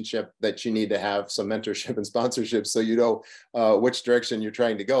relationship that you need to have some mentorship and sponsorship so you know which direction you're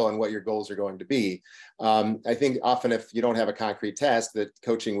trying to go and what your goals are going to be. I think often if you don't have a concrete task, that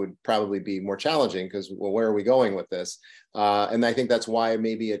coaching would probably be more challenging because, well, where are we going with this? And I think that's why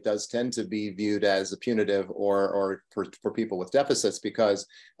maybe it does tend to be viewed as a punitive or for people with deficits, because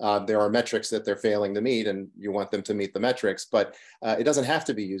there are metrics that they're failing to meet and you want them to meet the metrics, but it doesn't have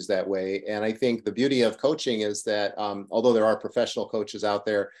to be used that way. And I think the beauty of coaching is that although there are professional coaches out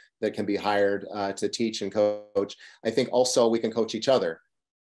there, that can be hired to teach and coach. I think also we can coach each other,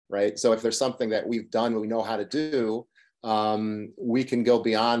 right? So if there's something that we've done, we know how to do, we can go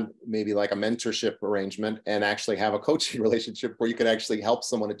beyond maybe like a mentorship arrangement and actually have a coaching relationship where you can actually help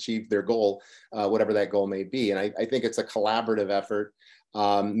someone achieve their goal, whatever that goal may be. And I think it's a collaborative effort.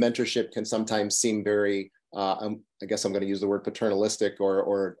 Mentorship can sometimes seem very, I guess I'm going to use the word paternalistic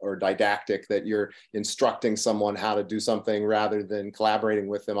or didactic, that you're instructing someone how to do something rather than collaborating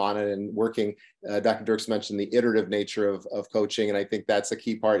with them on it and working. Dr. Diercks mentioned the iterative nature of coaching, and I think that's a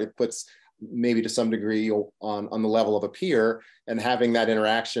key part. It puts maybe to some degree on the level of a peer, and having that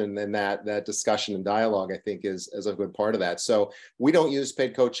interaction and that discussion and dialogue, I think is a good part of that. So we don't use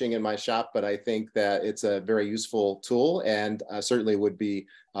paid coaching in my shop, but I think that it's a very useful tool, and certainly would be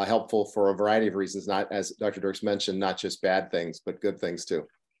helpful for a variety of reasons, not, as Dr. Diercks mentioned, not just bad things, but good things too.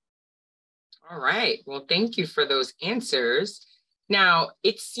 All right, well, thank you for those answers. Now,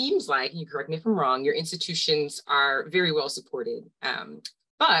 it seems like, you correct me if I'm wrong, your institutions are very well supported.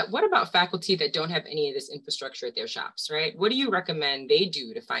 But what about faculty that don't have any of this infrastructure at their shops, right? What do you recommend they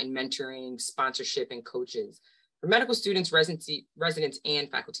do to find mentoring, sponsorship, and coaches for medical students, residents,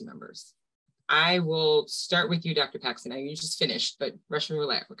 and faculty members? I will start with you, Dr. Paxton. I know you just finished, but Russian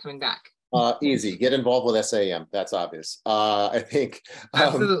roulette, we're coming back. Easy, get involved with SAM. That's obvious. I think,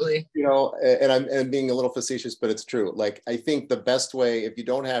 absolutely. You know, and I'm being a little facetious, but it's true. Like, I think the best way, if you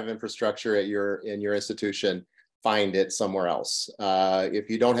don't have infrastructure in your institution, find it somewhere else. If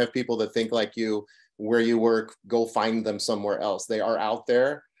you don't have people that think like you where you work, go find them somewhere else. They are out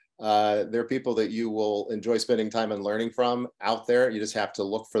there. They're people that you will enjoy spending time and learning from out there. You just have to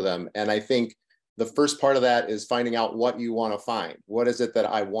look for them. And I think the first part of that is finding out what you want to find. What is it that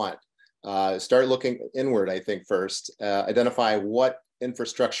I want? Start looking inward, I think, first. Identify what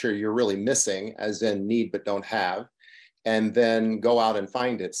infrastructure you're really missing, as in need but don't have, and then go out and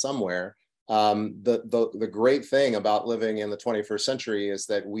find it somewhere. The great thing about living in the 21st century is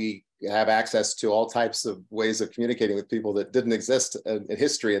that we have access to all types of ways of communicating with people that didn't exist in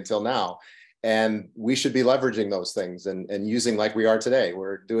history until now. And we should be leveraging those things and using, like we are today.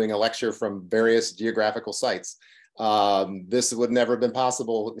 We're doing a lecture from various geographical sites. This would never have been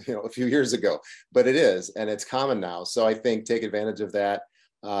possible, a few years ago, but it is, and it's common now. So I think take advantage of that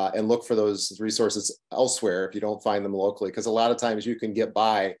and look for those resources elsewhere if you don't find them locally, because a lot of times you can get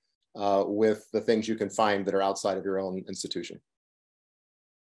by with the things you can find that are outside of your own institution.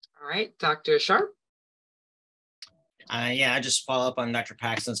 All right, Dr. Sharp. Yeah, I just follow up on Dr.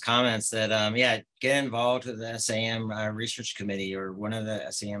 Paxton's comments that, get involved with the SAM research committee or one of the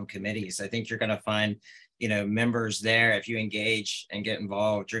SAM committees. I think you're going to find, members there. If you engage and get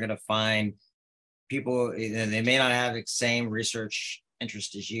involved, you're going to find people, they may not have the same research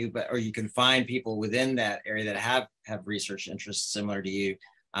interest as you, or you can find people within that area that have research interests similar to you.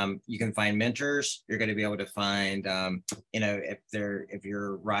 You can find mentors. You're going to be able to find, if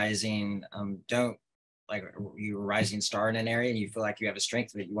you're rising, you're a rising star in an area and you feel like you have a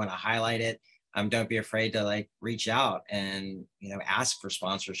strength that you want to highlight it. Don't be afraid to reach out and, ask for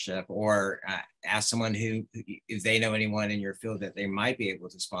sponsorship, or ask someone who, if they know anyone in your field that they might be able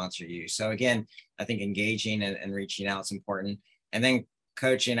to sponsor you. So again, I think engaging and reaching out is important. And then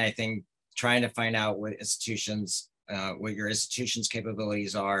coaching, I think trying to find out what your institution's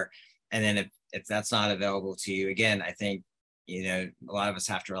capabilities are. And then if that's not available to you, again, I think, a lot of us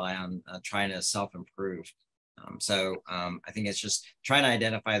have to rely on trying to self-improve. I think it's just trying to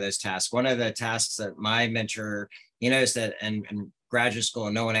identify those tasks. One of the tasks that my mentor, is that in graduate school,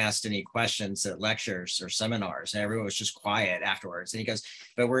 no one asked any questions at lectures or seminars, and everyone was just quiet afterwards. And he goes,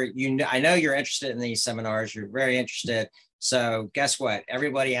 but I know you're interested in these seminars. You're very interested. So guess what?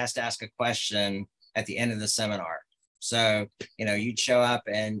 Everybody has to ask a question at the end of the seminar. So, you'd show up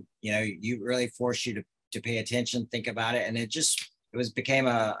and, you really force you to pay attention, think about it. And it became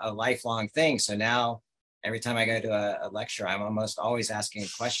a lifelong thing. So now every time I go to a lecture, I'm almost always asking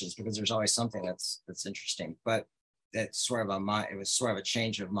questions because there's always something that's interesting. But that's it was sort of a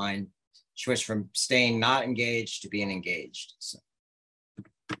change of mind, switch from staying not engaged to being engaged. So.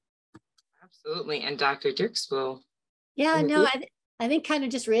 Absolutely. And Dr. Diercks will. Yeah, no, I think kind of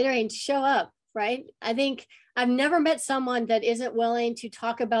just reiterating, show up, right? I think I've never met someone that isn't willing to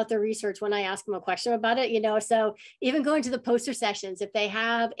talk about their research when I ask them a question about it, so even going to the poster sessions, if they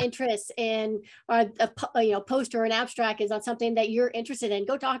have interest in a poster or an abstract is on something that you're interested in,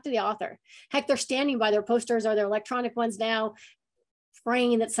 go talk to the author. Heck, they're standing by their posters or their electronic ones now,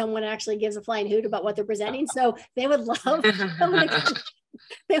 praying that someone actually gives a flying hoot about what they're presenting. So they would love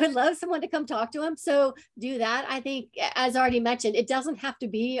someone to come talk to them. So do that. I think, as already mentioned, it doesn't have to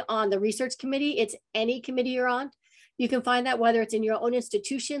be on the research committee. It's any committee you're on. You can find that whether it's in your own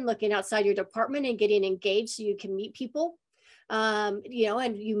institution, looking outside your department and getting engaged so you can meet people. And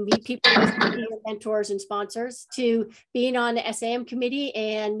you meet people as your mentors and sponsors, to being on the SAM committee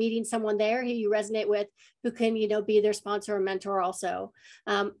and meeting someone there who you resonate with, who can, be their sponsor or mentor also.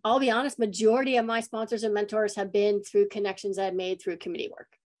 I'll be honest, majority of my sponsors and mentors have been through connections I've made through committee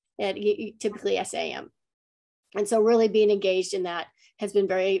work, and typically SAM. And so really being engaged in that has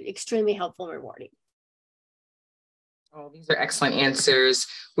been extremely helpful and rewarding. Oh, these are excellent answers.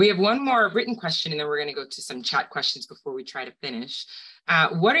 We have one more written question, and then we're going to go to some chat questions before we try to finish.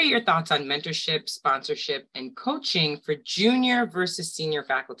 What are your thoughts on mentorship, sponsorship, and coaching for junior versus senior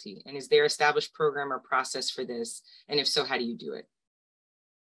faculty? And is there an established program or process for this? And if so, how do you do it?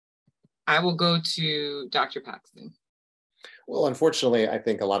 I will go to Dr. Paxton. Well, unfortunately, I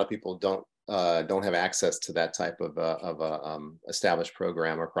think a lot of people don't have access to that type of established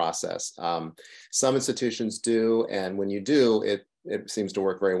program or process. Some institutions do, and when you do, it seems to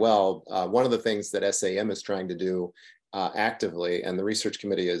work very well. One of the things that SAM is trying to do actively, and the research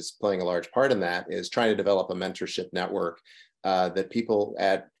committee is playing a large part in that, is trying to develop a mentorship network that people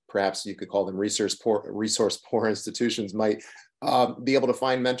at, perhaps you could call them resource poor institutions, might be able to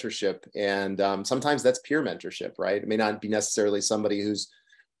find mentorship. And sometimes that's peer mentorship, right? It may not be necessarily somebody who's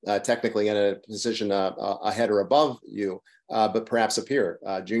technically in a position ahead or above you, but perhaps a peer,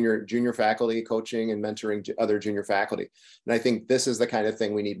 junior faculty coaching and mentoring other junior faculty. And I think this is the kind of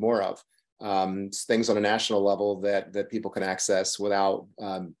thing we need more of. Things on a national level that people can access without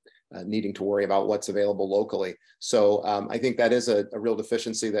needing to worry about what's available locally. So I think that is a real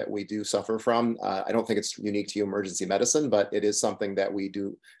deficiency that we do suffer from. I don't think it's unique to emergency medicine, but it is something that we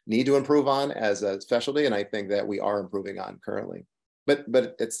do need to improve on as a specialty, and I think that we are improving on currently.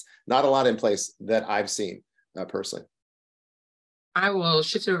 But it's not a lot in place that I've seen personally. I will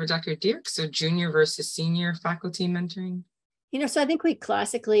shift it over to Dr. Diercks. So junior versus senior faculty mentoring. So I think we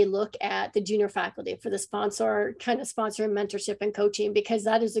classically look at the junior faculty for the sponsor mentorship and coaching, because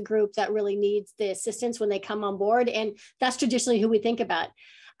that is a group that really needs the assistance when they come on board. And that's traditionally who we think about.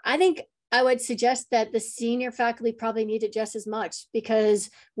 I think I would suggest that the senior faculty probably need it just as much, because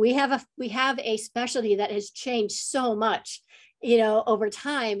we have a specialty that has changed so much over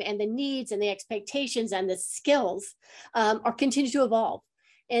time, and the needs and the expectations and the skills are continue to evolve.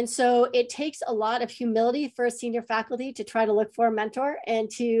 And so it takes a lot of humility for a senior faculty to try to look for a mentor and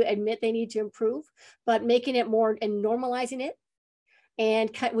to admit they need to improve, but making it more and normalizing it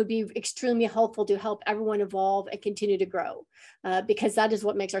and would be extremely helpful to help everyone evolve and continue to grow, because that is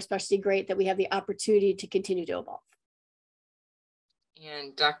what makes our specialty great, that we have the opportunity to continue to evolve.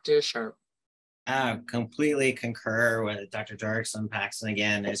 And Dr. Sharp. Completely concur with Dr. Diercks and Paxton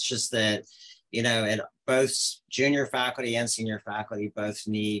again. It's just that, both junior faculty and senior faculty both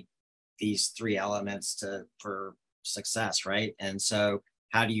need these three elements for success, right? And so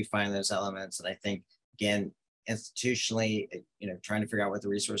how do you find those elements? And I think, again, institutionally, trying to figure out what the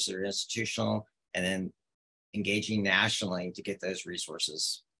resources are institutional, and then engaging nationally to get those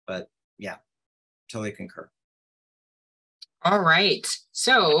resources. But yeah, totally concur. All right,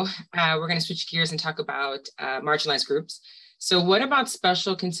 so we're going to switch gears and talk about marginalized groups. So what about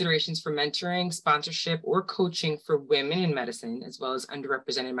special considerations for mentoring, sponsorship, or coaching for women in medicine, as well as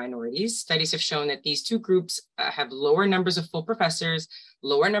underrepresented minorities? Studies have shown that these two groups have lower numbers of full professors,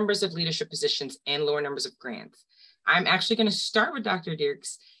 lower numbers of leadership positions, and lower numbers of grants. I'm actually going to start with Dr.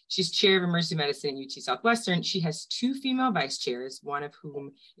 Diercks. She's chair of emergency medicine at UT Southwestern. She has 2 female vice chairs, one of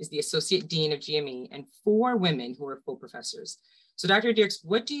whom is the associate dean of GME, and 4 women who are full professors. So Dr. Diercks,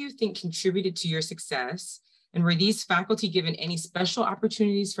 what do you think contributed to your success? And were these faculty given any special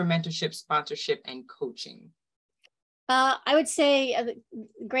opportunities for mentorship, sponsorship, and coaching? I would say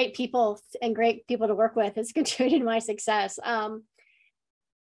great people and great people to work with has contributed to my success. I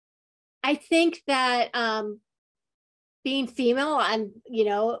think that being female, I'm,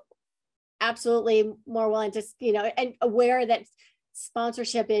 absolutely more willing to, and aware that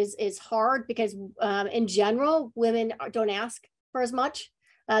sponsorship is hard, because in general, women don't ask for as much.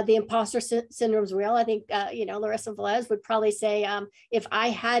 The imposter syndrome is real. I think, Larissa Velez would probably say, if I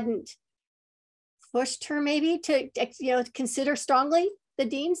hadn't pushed her maybe to, consider strongly the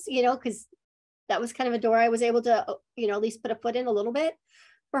deans, because that was kind of a door I was able to, at least put a foot in a little bit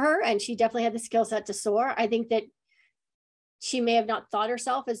for her. And she definitely had the skill set to soar. I think that she may have not thought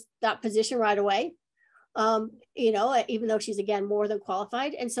herself as that position right away, even though she's, again, more than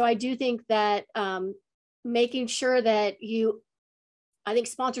qualified. And so I do think that making sure that I think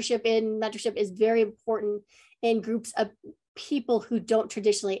sponsorship and mentorship is very important in groups of people who don't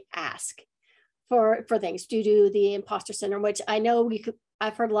traditionally ask for things due to the imposter syndrome, which I know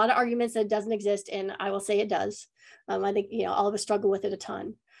I've heard a lot of arguments that it doesn't exist, and I will say it does. I think, you know, all of us struggle with it a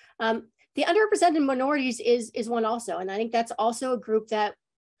ton. The underrepresented minorities is one also. And I think that's also a group that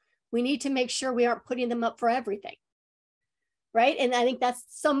we need to make sure we aren't putting them up for everything. Right. And I think that's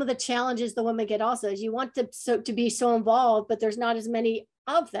some of the challenges the women get also, is you want to be so involved, but there's not as many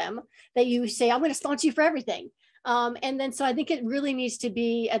of them that you say, I'm going to sponsor you for everything. And then so I think it really needs to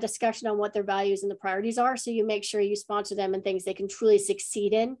be a discussion on what their values and the priorities are. So you make sure you sponsor them in things they can truly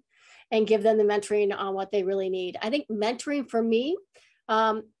succeed in and give them the mentoring on what they really need. I think mentoring for me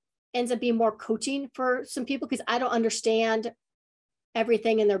ends up being more coaching for some people, because I don't understand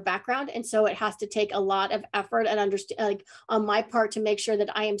everything in their background. And so it has to take a lot of effort and understand, like, on my part, to make sure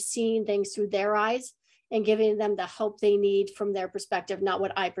that I am seeing things through their eyes and giving them the help they need from their perspective, not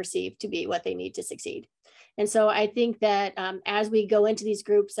what I perceive to be what they need to succeed. And so I think that as we go into these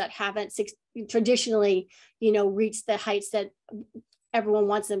groups that haven't traditionally, you know, reached the heights that everyone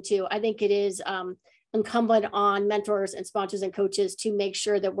wants them to, I think it is incumbent on mentors and sponsors and coaches to make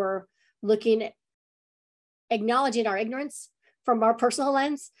sure that we're acknowledging our ignorance from our personal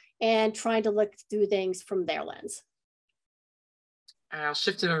lens and trying to look through things from their lens. I'll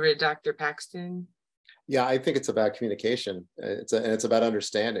shift it over to Dr. Paxton. Yeah, I think it's about communication. It's about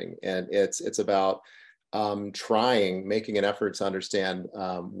understanding, and it's about making an effort to understand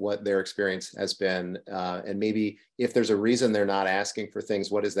what their experience has been, and maybe if there's a reason they're not asking for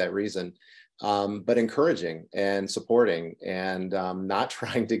things, what is that reason? But encouraging and supporting, and not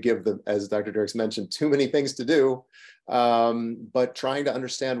trying to give them, as Dr. Diercks mentioned, too many things to do, but trying to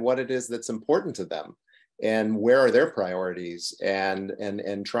understand what it is that's important to them and where are their priorities, and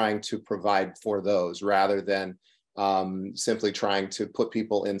trying to provide for those, rather than simply trying to put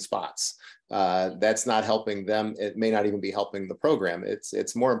people in spots. That's not helping them. It may not even be helping the program.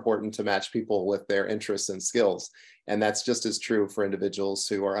 It's more important to match people with their interests and skills. And that's just as true for individuals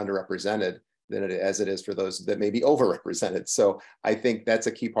who are underrepresented as it is for those that may be overrepresented. So I think that's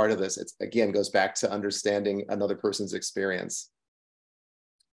a key part of this. It again goes back to understanding another person's experience.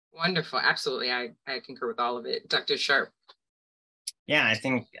 Wonderful. Absolutely. I concur with all of it. Dr. Sharp. Yeah, I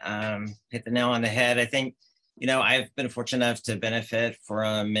think hit the nail on the head. I think, you know, I've been fortunate enough to benefit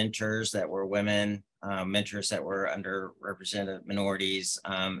from mentors that were women, mentors that were underrepresented minorities,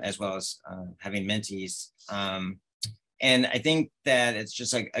 as well as having mentees. And I think that it's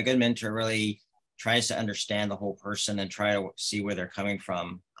just like a good mentor really tries to understand the whole person and try to see where they're coming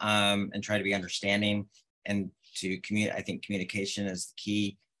from, and try to be understanding and to communicate. I think communication is the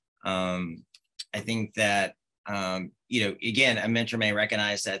key. I think that, you know, again, a mentor may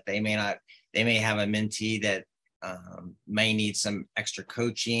recognize that they may have a mentee that may need some extra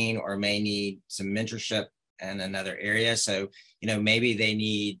coaching or may need some mentorship in another area. So, you know, maybe they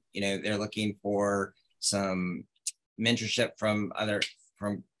need, you know, they're looking for some mentorship from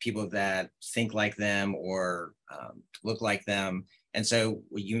people that think like them or look like them. And so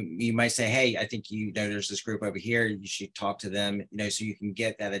you might say, hey, I think, you know, there's this group over here, you should talk to them, you know, so you can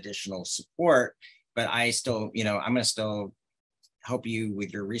get that additional support. But I still, you know, I'm going to still help you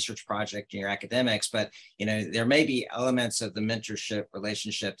with your research project and your academics, but, you know, there may be elements of the mentorship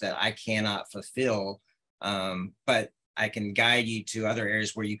relationship that I cannot fulfill, but I can guide you to other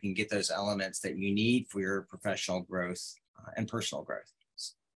areas where you can get those elements that you need for your professional growth and personal growth.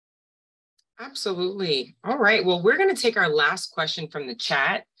 Absolutely. All right. Well, we're going to take our last question from the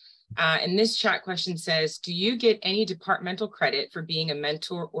chat. And this chat question says, do you get any departmental credit for being a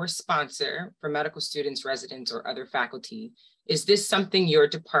mentor or sponsor for medical students, residents, or other faculty? Is this something your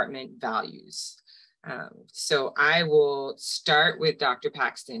department values? So I will start with Dr.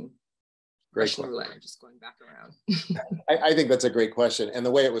 Paxton. Great question. I'm just going back around. I think that's a great question. And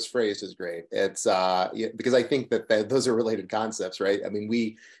the way it was phrased is great. It's because I think that those are related concepts, right? I mean,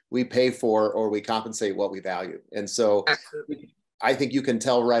 we pay for or we compensate what we value. And so absolutely. I think you can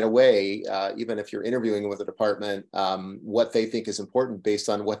tell right away, even if you're interviewing with a department, what they think is important based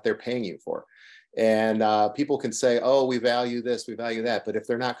on what they're paying you for. And people can say, oh, we value this, we value that. But if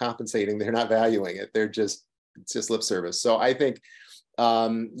they're not compensating, they're not valuing it. It's just lip service. So I think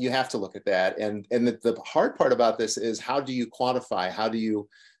you have to look at that. And the hard part about this is, how do you quantify? How do you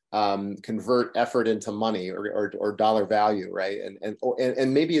convert effort into money or dollar value, right?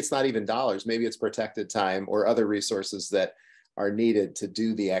 And maybe it's not even dollars. Maybe it's protected time or other resources that are needed to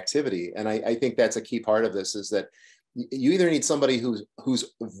do the activity. And I think that's a key part of this, is that you either need somebody who's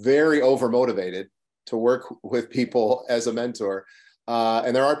very overmotivated to work with people as a mentor,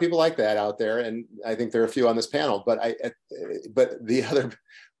 and there are people like that out there, and I think there are a few on this panel. But the other,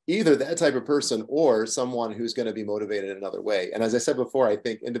 either that type of person or someone who's going to be motivated in another way. And as I said before, I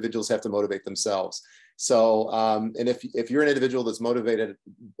think individuals have to motivate themselves. So, and if you're an individual that's motivated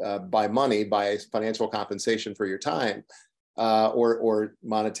by money, by financial compensation for your time, or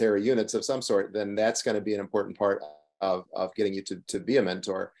monetary units of some sort, then that's going to be an important part of getting you to be a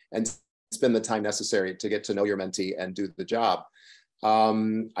mentor and spend the time necessary to get to know your mentee and do the job.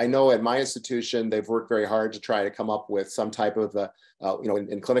 I know at my institution, they've worked very hard to try to come up with some type of,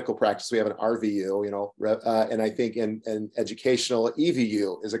 in clinical practice, we have an RVU, and I think in educational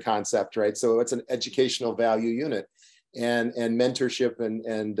EVU is a concept, right? So it's an educational value unit, and mentorship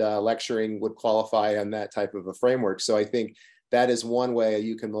and lecturing would qualify on that type of a framework. So I think that is one way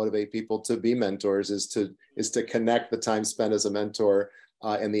you can motivate people to be mentors, is to connect the time spent as a mentor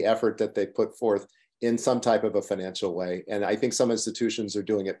and the effort that they put forth in some type of a financial way. And I think some institutions are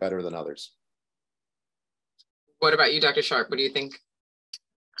doing it better than others. What about you, Dr. Sharp? What do you think?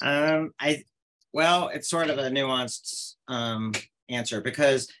 Well, it's sort of a nuanced answer,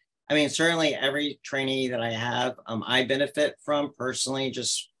 because I mean, certainly every trainee that I have, I benefit from personally,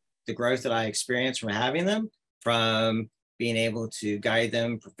 just the growth that I experience from having them, from being able to guide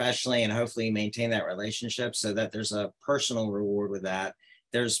them professionally and hopefully maintain that relationship, so that there's a personal reward with that.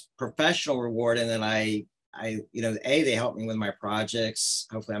 There's professional reward, and then they help me with my projects.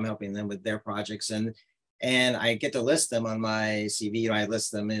 Hopefully I'm helping them with their projects, and I get to list them on my CV. I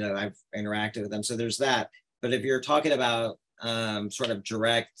list them, I've interacted with them. So there's that. But if you're talking about sort of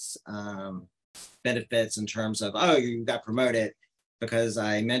direct benefits in terms of, oh, you got promoted because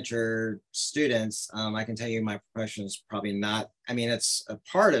I mentor students, I can tell you my profession is probably not, I mean, it's a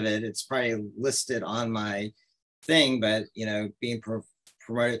part of it. It's probably listed on my thing, but being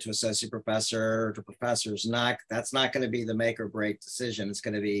promoted to associate professor or to professor is that's not going to be the make or break decision. It's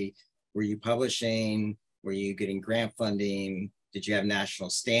going to be, were you publishing? Were you getting grant funding? Did you have national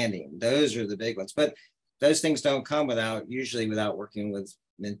standing? Those are the big ones. But those things don't come usually without working with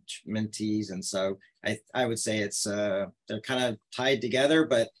mentees. And so I would say it's they're kind of tied together,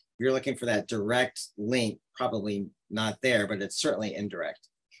 but if you're looking for that direct link, probably not there, but it's certainly indirect.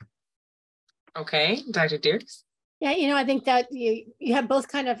 Okay, Dr. Diercks. Yeah, I think that you have both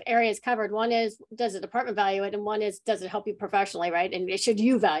kind of areas covered. One is, does the department value it? And one is, does it help you professionally, right? And should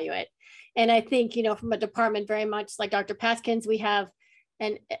you value it? And I think, from a department, very much like Dr. Paxton's, we have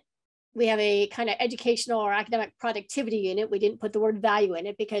a kind of educational or academic productivity unit. We didn't put the word value in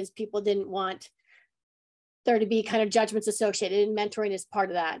it because people didn't want there to be kind of judgments associated, and mentoring is part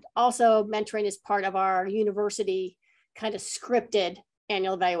of that. Also, mentoring is part of our university kind of scripted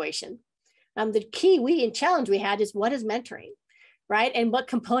annual evaluation. The key challenge we had is, what is mentoring, right? And what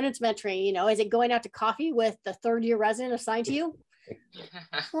components mentoring, is it going out to coffee with the third-year resident assigned to you?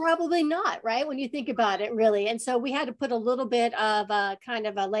 Probably not, right? When you think about it, really. And so we had to put a little bit of a kind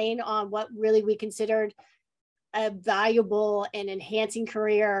of a lane on what really we considered a valuable and enhancing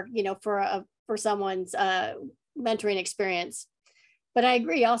career, for someone's mentoring experience. But I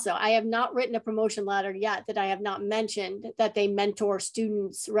agree also, I have not written a promotion letter yet that I have not mentioned that they mentor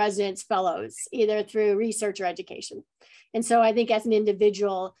students, residents, fellows, either through research or education. And so I think as an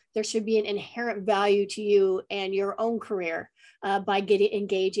individual, there should be an inherent value to you and your own career by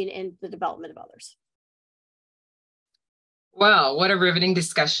engaging in the development of others. Well, what a riveting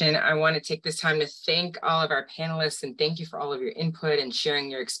discussion. I want to take this time to thank all of our panelists, and thank you for all of your input and sharing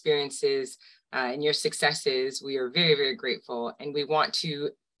your experiences and your successes. We are very, very grateful. And we want to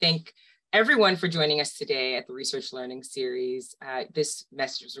thank everyone for joining us today at the Research Learning Series. This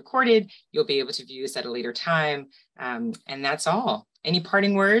message was recorded. You'll be able to view this at a later time. And that's all. Any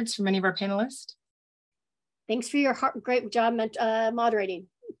parting words from any of our panelists? Thanks for your great job moderating.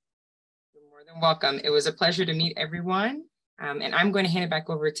 You're more than welcome. It was a pleasure to meet everyone. And I'm going to hand it back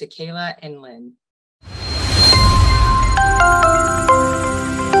over to Kayla and Lynn.